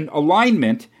connection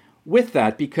alignment with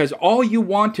that, because all you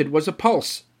wanted was a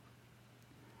pulse.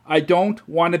 I don't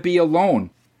want to be alone.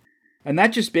 And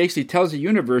that just basically tells the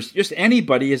universe, just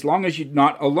anybody, as long as you're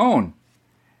not alone.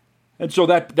 And so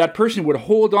that person would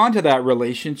hold on to that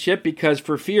relationship because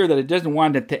for fear that it doesn't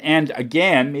want it to end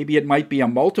again, maybe it might be a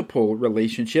multiple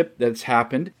relationship that's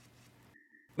happened.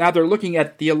 Now they're looking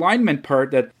at the alignment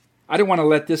part that I don't want to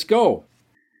let this go.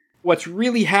 What's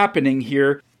really happening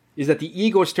here is that the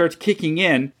ego starts kicking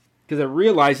in because it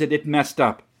realizes it messed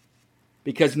up.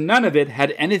 Because none of it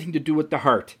had anything to do with the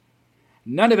heart.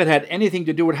 None of it had anything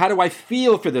to do with how do I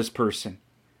feel for this person.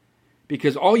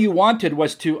 Because all you wanted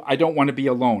was I don't want to be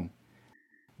alone.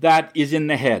 That is in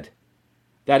the head.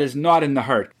 That is not in the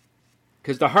heart.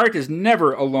 Because the heart is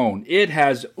never alone. It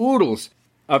has oodles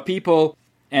of people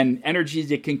and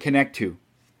energies it can connect to.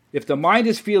 If the mind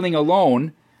is feeling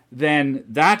alone, then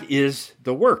that is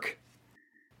the work.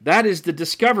 That is the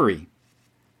discovery.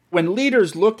 When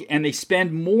leaders look and they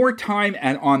spend more time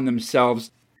on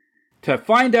themselves to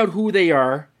find out who they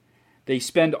are, they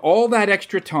spend all that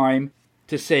extra time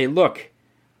to say, look,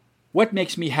 what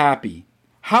makes me happy?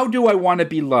 How do I want to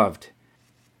be loved?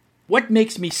 What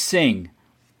makes me sing?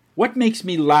 What makes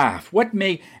me laugh?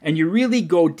 And you really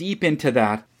go deep into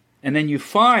that, and then you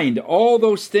find all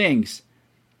those things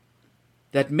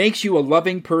that makes you a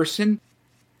loving person,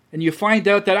 and you find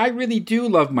out that I really do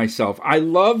love myself. I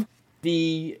love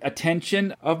the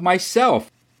attention of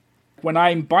myself. When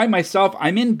I'm by myself,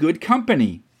 I'm in good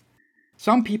company.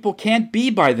 Some people can't be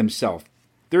by themselves.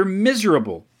 They're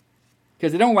miserable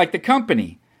because they don't like the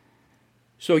company.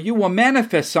 So you will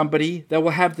manifest somebody that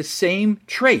will have the same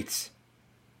traits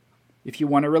if you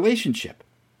want a relationship.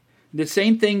 The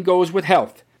same thing goes with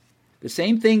health. The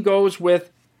same thing goes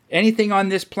with anything on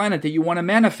this planet that you want to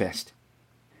manifest.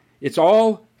 It's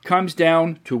all comes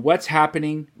down to what's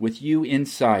happening with you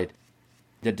inside.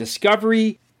 The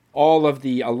discovery, all of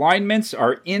the alignments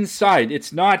are inside.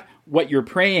 It's not what you're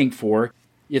praying for.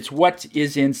 It's what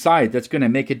is inside that's going to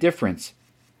make a difference.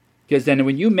 Because then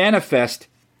when you manifest,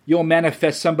 you'll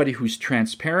manifest somebody who's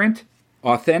transparent,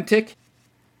 authentic.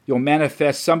 You'll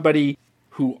manifest somebody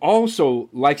who also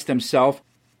likes themselves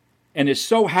and is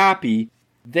so happy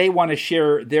they want to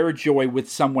share their joy with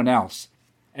someone else.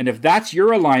 And if that's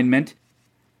your alignment,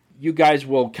 you guys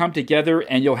will come together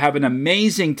and you'll have an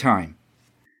amazing time.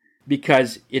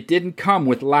 Because it didn't come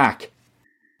with lack.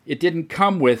 It didn't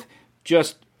come with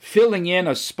just filling in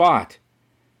a spot.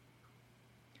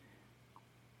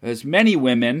 As many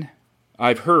women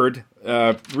I've heard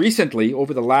recently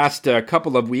over the last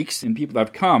couple of weeks, and people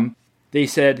have come, they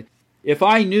said, if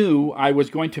I knew I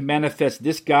was going to manifest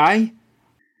this guy,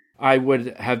 I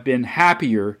would have been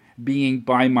happier being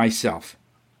by myself.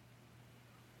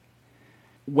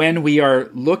 When we are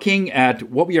looking at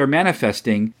what we are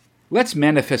manifesting, let's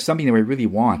manifest something that we really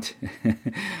want.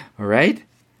 All right?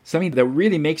 Something that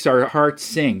really makes our heart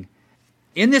sing.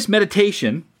 In this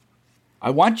meditation,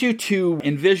 I want you to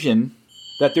envision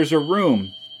that there's a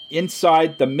room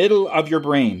inside the middle of your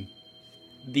brain.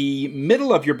 The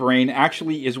middle of your brain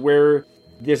actually is where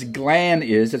this gland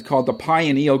is. It's called the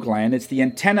pineal gland. It's the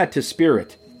antenna to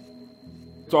spirit.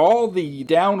 So all the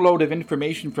download of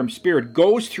information from spirit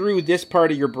goes through this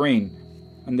part of your brain,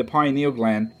 and the pineal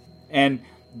gland, and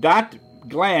that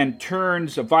gland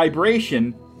turns a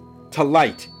vibration to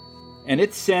light, and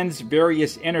it sends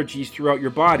various energies throughout your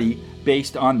body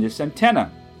based on this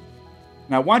antenna.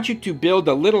 Now I want you to build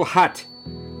a little hut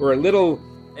or a little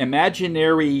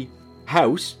imaginary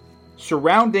house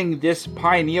surrounding this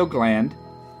pineal gland,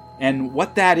 and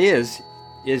what that is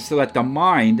so that the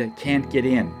mind can't get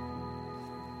in.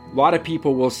 A lot of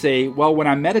people will say, well, when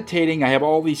I'm meditating, I have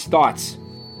all these thoughts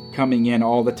coming in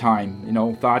all the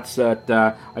time. Thoughts that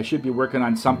I should be working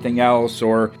on something else,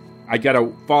 or I got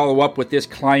to follow up with this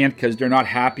client because they're not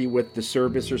happy with the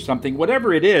service or something.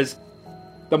 Whatever it is,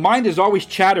 the mind is always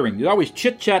chattering. There's always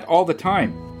chit-chat all the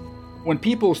time. When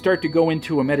people start to go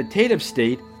into a meditative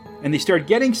state and they start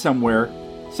getting somewhere,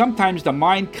 sometimes the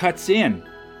mind cuts in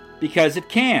because it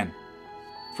can.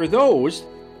 For those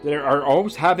that are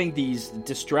always having these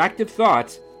distractive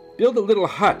thoughts, build a little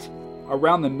hut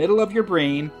around the middle of your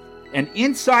brain, and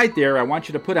inside there I want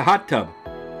you to put a hot tub,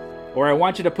 or I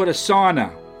want you to put a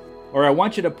sauna, or I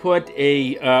want you to put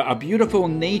a beautiful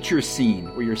nature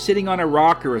scene where you're sitting on a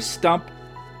rock or a stump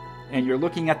and you're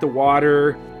looking at the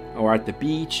water or at the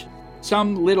beach,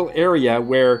 some little area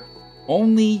where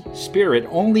only spirit,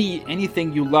 only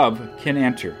anything you love can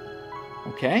enter.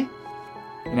 Okay?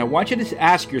 And I want you to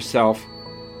ask yourself,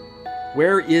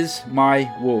 where is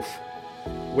my wolf?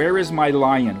 Where is my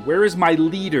lion? Where is my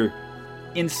leader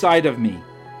inside of me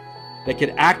that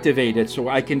could activate it so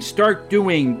I can start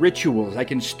doing rituals? I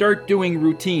can start doing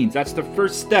routines. That's the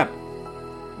first step.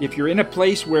 If you're in a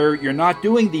place where you're not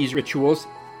doing these rituals,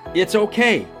 it's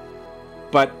okay.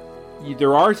 But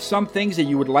there are some things that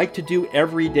you would like to do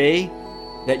every day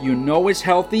that you know is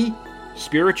healthy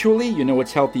spiritually, you know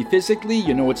it's healthy physically,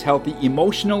 you know it's healthy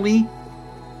emotionally,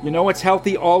 you know it's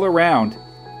healthy all around.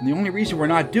 And the only reason we're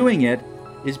not doing it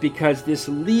is because this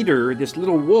leader, this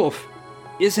little wolf,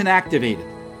 isn't activated.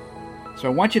 So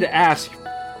I want you to ask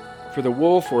for the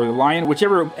wolf or the lion,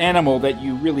 whichever animal that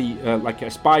you really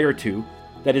aspire to,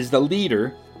 that is the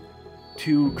leader,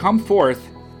 to come forth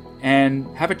and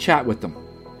have a chat with them.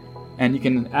 And you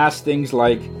can ask things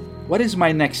like, what is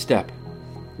my next step?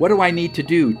 What do I need to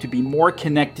do to be more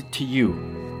connected to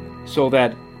you so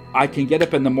that I can get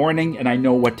up in the morning and I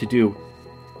know what to do?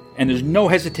 And there's no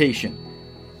hesitation,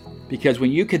 because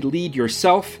when you could lead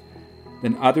yourself,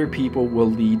 then other people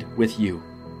will lead with you.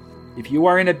 If you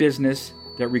are in a business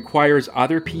that requires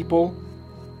other people,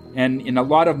 and in a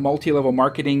lot of multi-level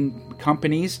marketing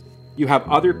companies, you have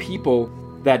other people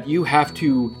that you have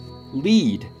to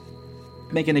lead,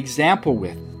 make an example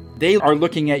with. They are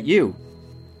looking at you.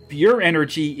 If your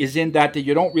energy is in that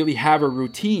you don't really have a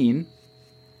routine,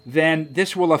 then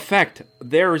this will affect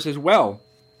theirs as well.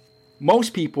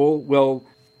 Most people will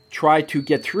try to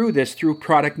get through this through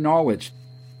product knowledge,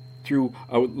 through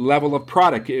a level of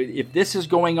product. If this is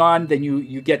going on, then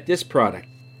you get this product.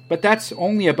 But that's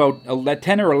only about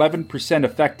 10 or 11%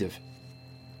 effective.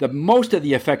 The most of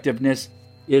the effectiveness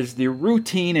is the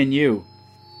routine in you.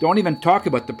 Don't even talk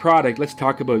about the product, let's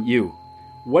talk about you.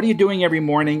 What are you doing every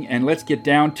morning? And let's get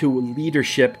down to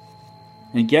leadership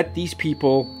and get these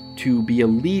people to be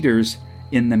leaders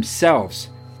in themselves,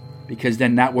 because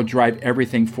then that will drive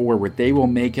everything forward. They will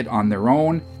make it on their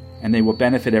own and they will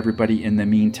benefit everybody in the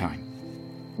meantime.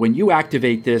 When you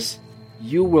activate this,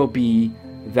 you will be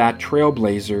that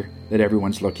trailblazer that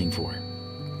everyone's looking for.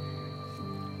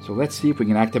 So let's see if we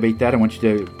can activate that. I want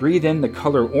you to breathe in the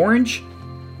color orange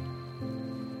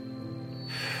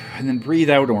and then breathe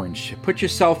out orange. Put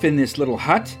yourself in this little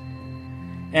hut,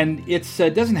 and it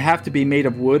doesn't have to be made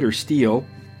of wood or steel.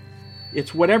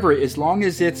 It's whatever, as long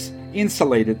as it's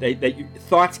insulated, that your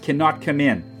thoughts cannot come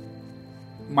in.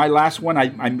 My last one,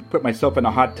 I put myself in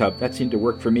a hot tub. That seemed to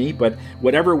work for me, but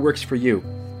whatever works for you.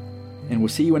 And we'll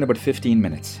see you in about 15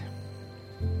 minutes.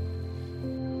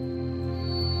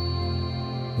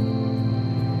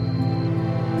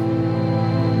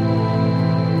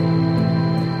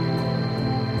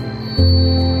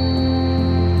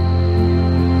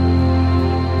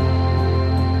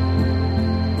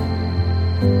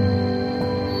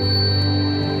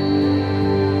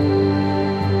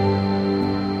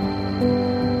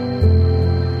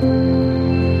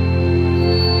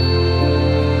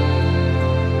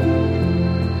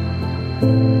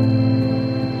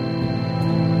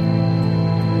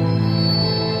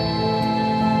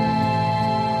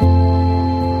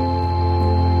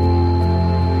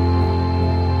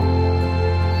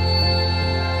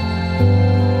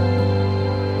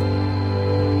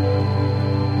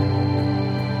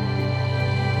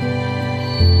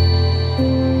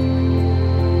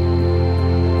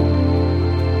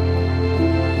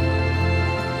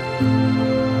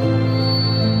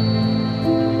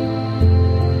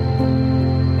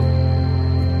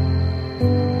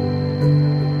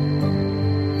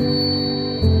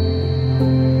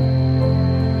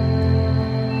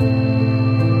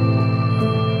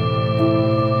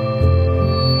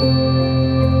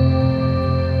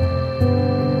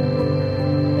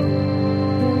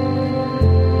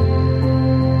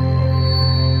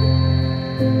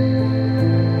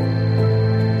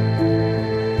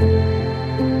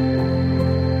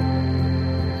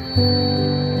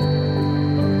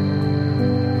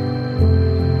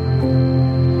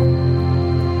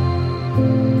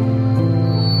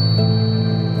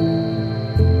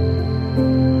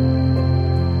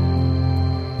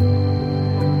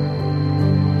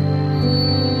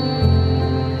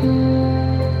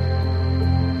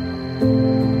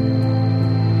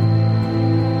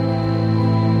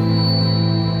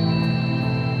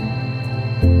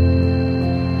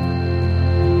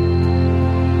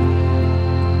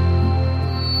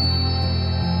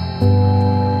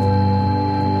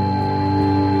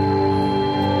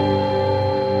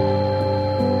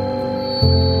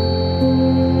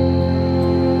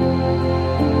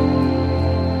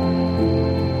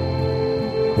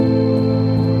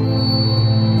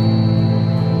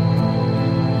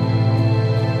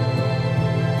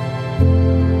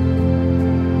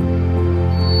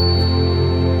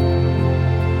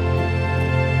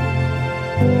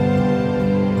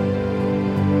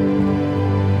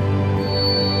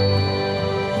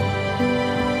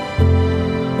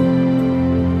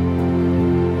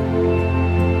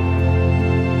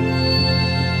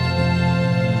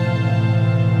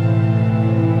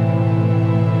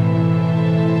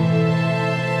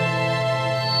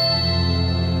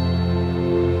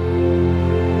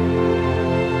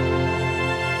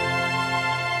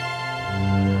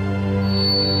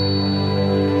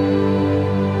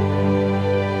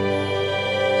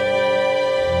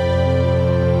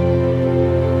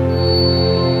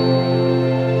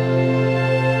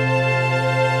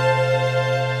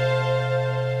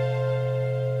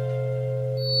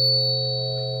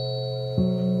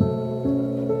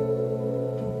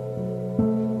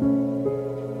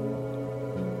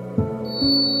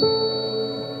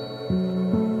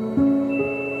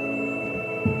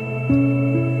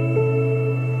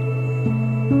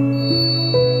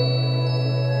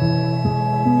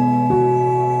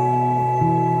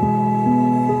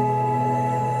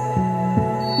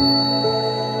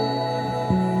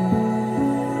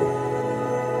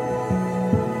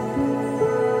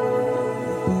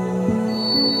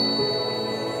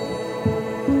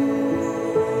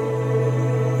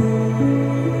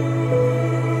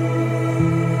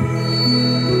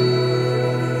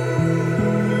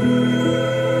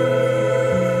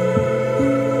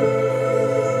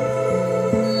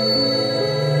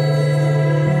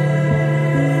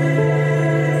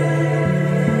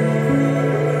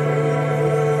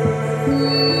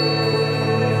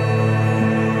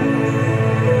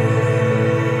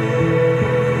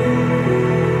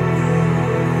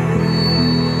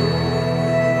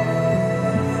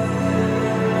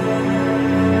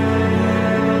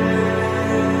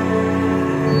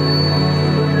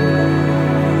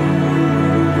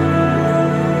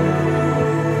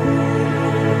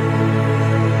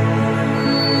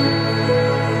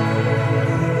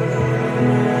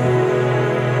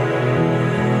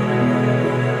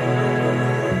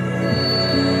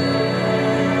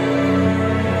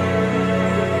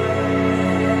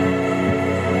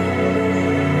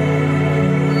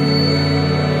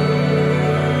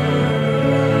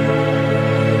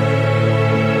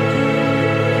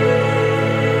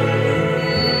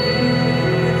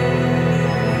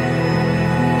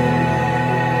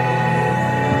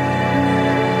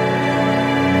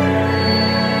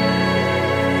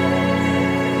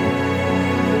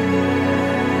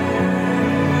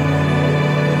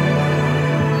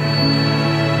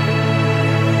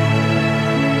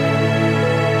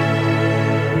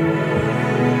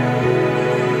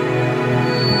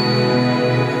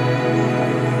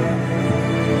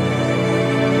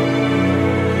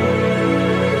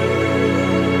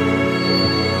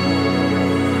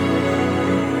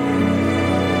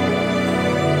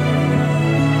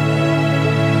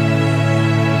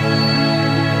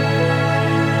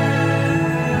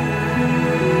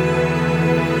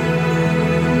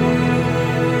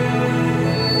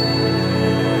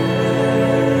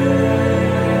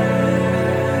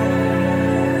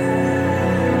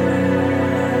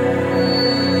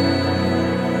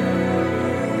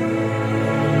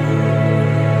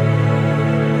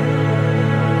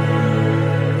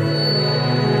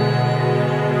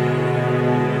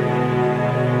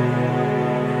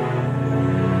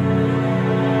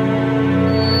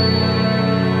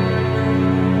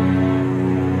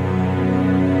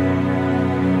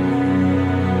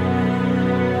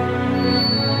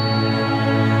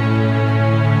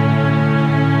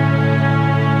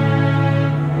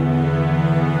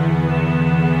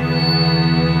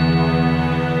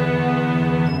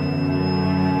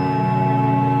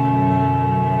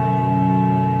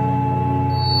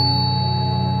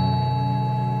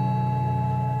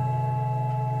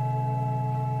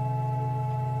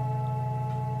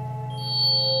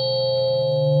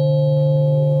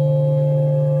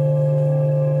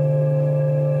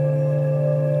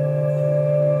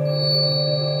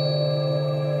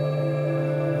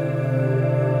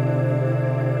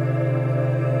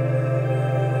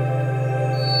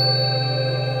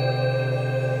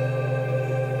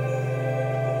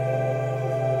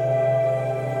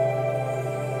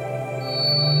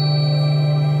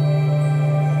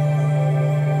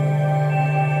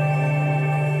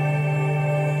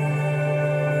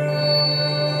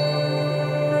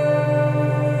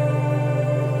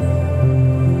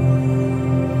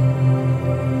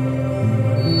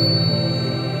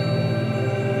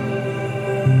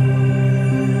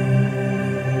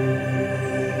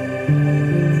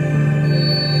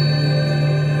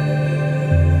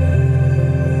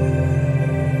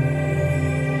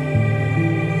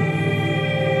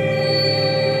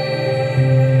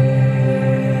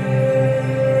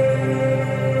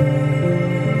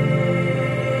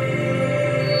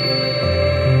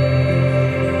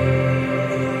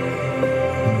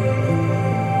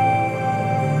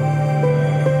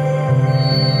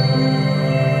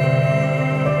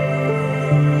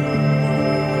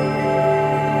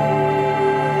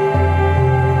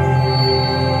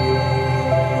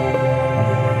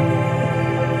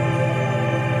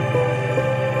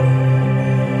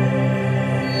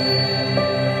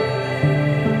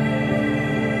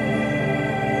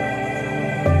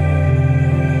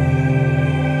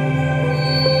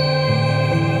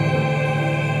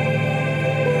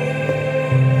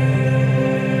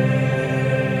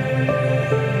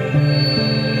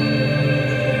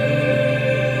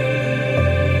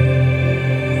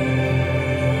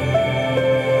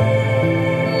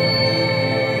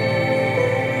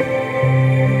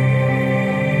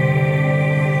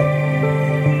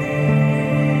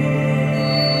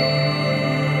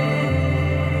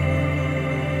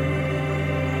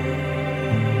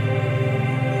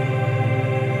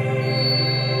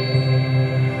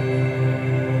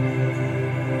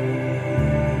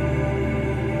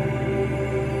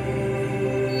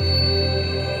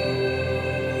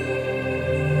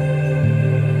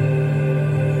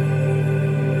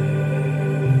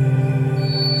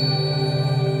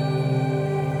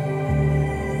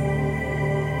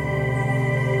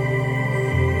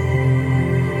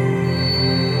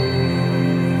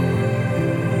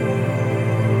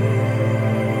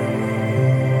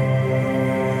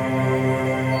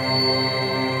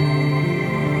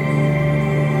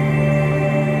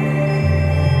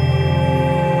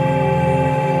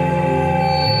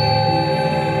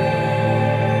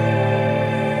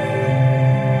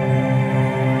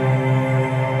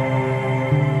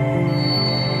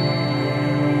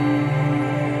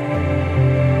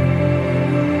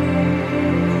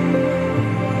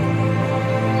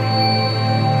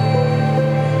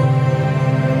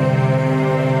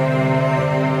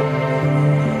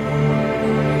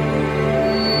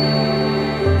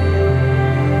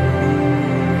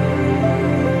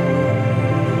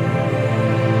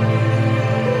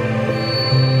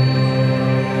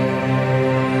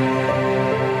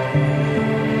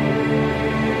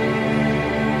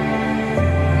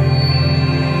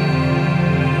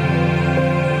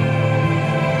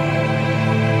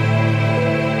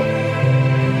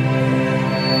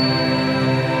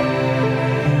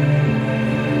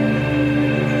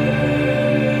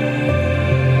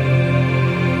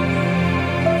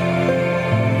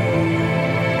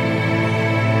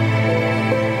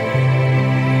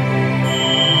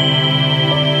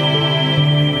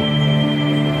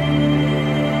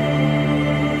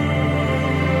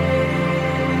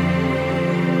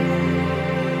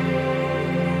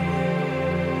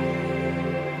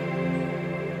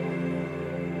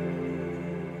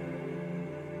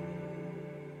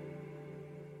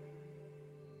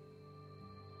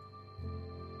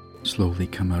 Slowly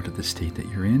come out of the state that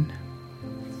you're in.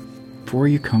 Before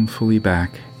you come fully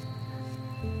back,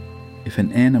 if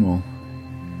an animal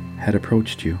had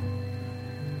approached you,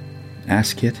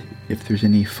 ask it if there's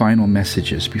any final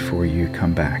messages before you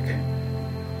come back.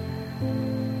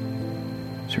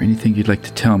 Is there anything you'd like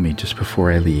to tell me just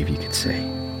before I leave, you could say?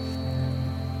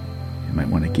 It might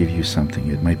want to give you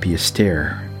something. It might be a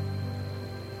stare.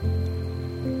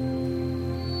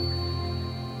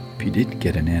 If you did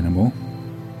get an animal,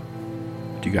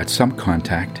 but you got some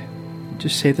contact,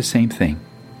 just say the same thing.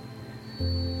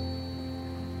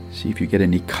 See if you get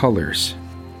any colors.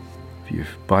 If your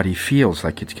body feels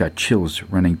like it's got chills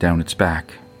running down its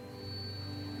back.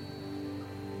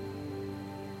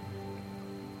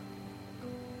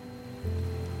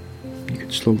 You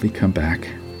can slowly come back.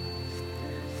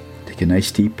 Take a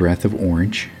nice deep breath of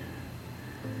orange.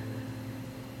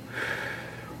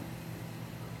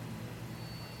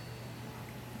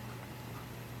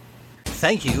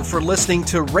 Thank you for listening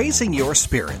to Raising Your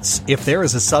Spirits. If there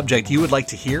is a subject you would like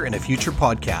to hear in a future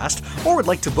podcast or would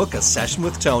like to book a session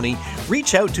with Tony,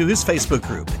 reach out to his Facebook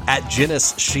group at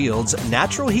Ginnis Shields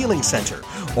Natural Healing Center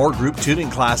or group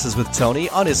tuning classes with Tony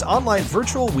on his online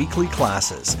virtual weekly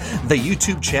classes. The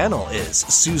YouTube channel is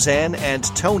Suzanne and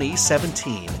Tony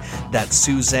 17. That's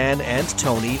Suzanne and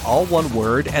Tony, all one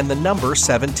word, and the number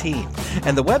 17.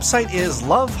 And the website is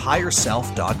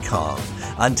lovehigherself.com.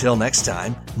 Until next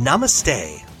time,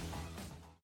 namaste.